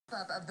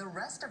Up of the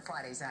rest of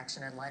Friday's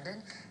action in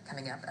London,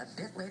 coming up a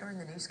bit later in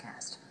the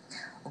newscast.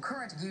 Well,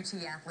 current UT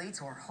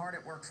athletes were hard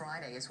at work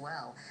Friday as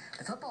well.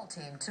 The football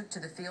team took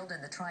to the field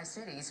in the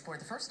Tri-Cities for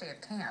the first day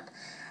of camp.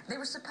 They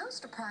were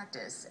supposed to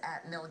practice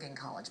at Milligan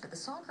College, but the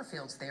soccer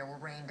fields there were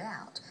rained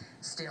out.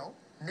 Still,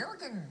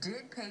 Milligan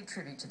did pay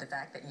tribute to the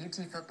fact that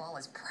UT football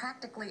is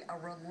practically a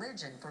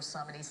religion for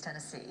some in East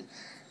Tennessee.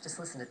 Just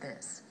listen to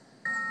this.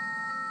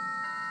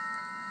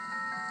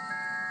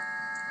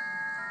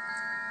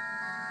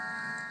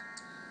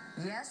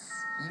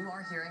 Yes, you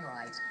are hearing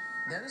right.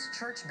 Those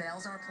church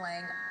bells are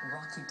playing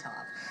Rocky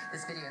Top.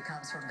 This video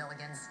comes from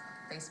Milligan's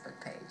Facebook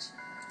page.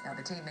 Now,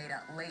 the team made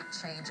a late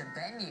change of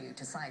venue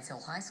to Science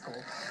Hill High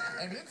School,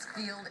 and its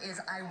field is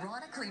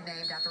ironically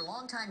named after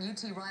longtime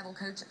UT rival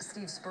coach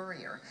Steve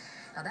Spurrier.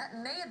 Now, that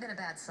may have been a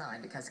bad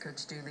sign because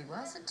Coach Dooley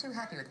wasn't too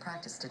happy with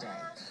practice today.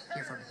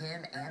 Hear from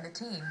him and the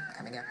team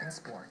coming up in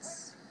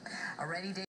sports. A rainy day